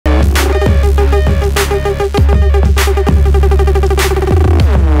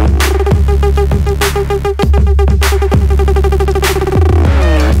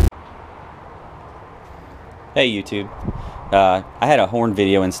Hey YouTube, I had a horn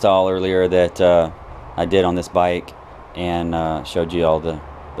video install earlier that I did on this bike and showed you all the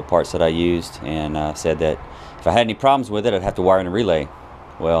parts that I used and said that if I had any problems with it I'd have to wire in a relay.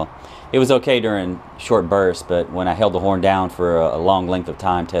 Well, it was okay during short bursts, but when I held the horn down for a long length of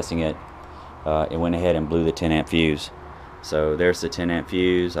time testing it, it went ahead and blew the 10 amp fuse. So there's the 10 amp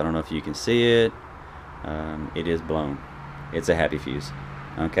fuse. I don't know if you can see it. It is blown. It's a happy fuse.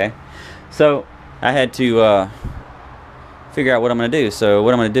 Okay, so I had to figure out what I'm going to do. So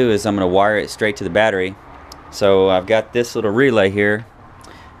what I'm going to do is I'm going to wire it straight to the battery. So I've got this little relay here,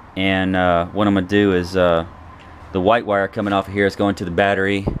 and what I'm going to do is the white wire coming off of here is going to the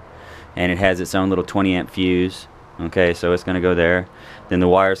battery, and it has its own little 20 amp fuse. Okay, so it's going to go there. Then the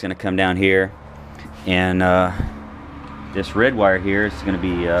wire is going to come down here, and this red wire here is going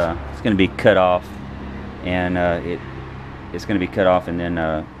to be cut off, and it's going to be cut off and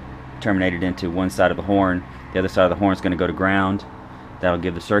then terminated into one side of the horn. The other side of the horn is going to go to ground. That'll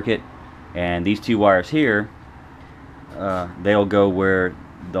give the circuit. And these two wires here, they'll go where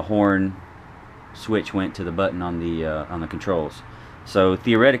the horn switch went to the button on the controls. So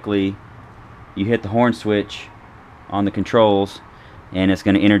theoretically, you hit the horn switch on the controls, and it's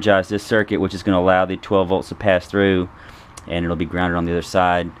going to energize this circuit, which is going to allow the 12 volts to pass through, and it'll be grounded on the other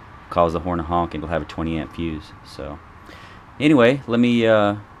side, cause the horn to honk, and it'll have a 20 amp fuse. So anyway, let me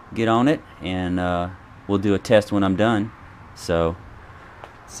get on it, and we'll do a test when I'm done. So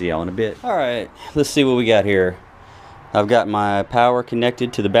see y'all in a bit. Alright, let's see what we got here. I've got my power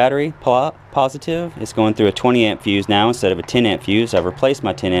connected to the battery positive. It's going through a 20 amp fuse now instead of a 10 amp fuse. I've replaced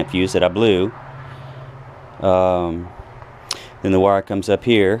my 10 amp fuse that I blew. Then the wire comes up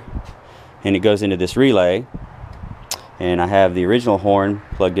here and it goes into this relay, and I have the original horn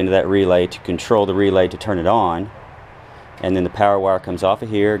plugged into that relay to control the relay to turn it on. And then the power wire comes off of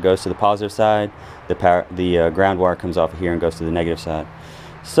here, goes to the positive side. The ground wire comes off of here and goes to the negative side.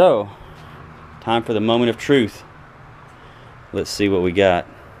 So, time for the moment of truth. Let's see what we got.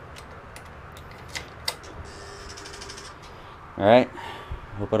 All right.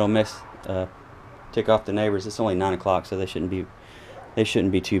 Hope I don't tick off the neighbors. It's only 9 o'clock, so they shouldn't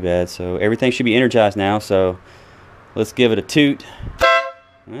be too bad. So everything should be energized now. So let's give it a toot.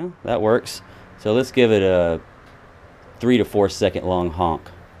 Well, that works. So let's give it a 3 to 4 second long honk.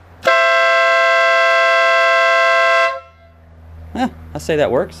 I say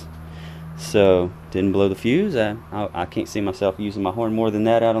that works. So didn't blow the fuse. I can't see myself using my horn more than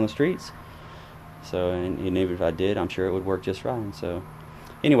that out on the streets. So and even if I did, I'm sure it would work just fine. So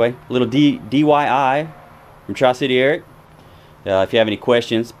anyway, a little DIY from Tri-City Eric. If you have any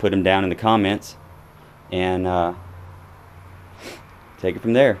questions, put them down in the comments, and take it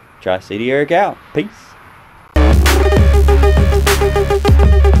from there. Tri-City Eric out. Peace.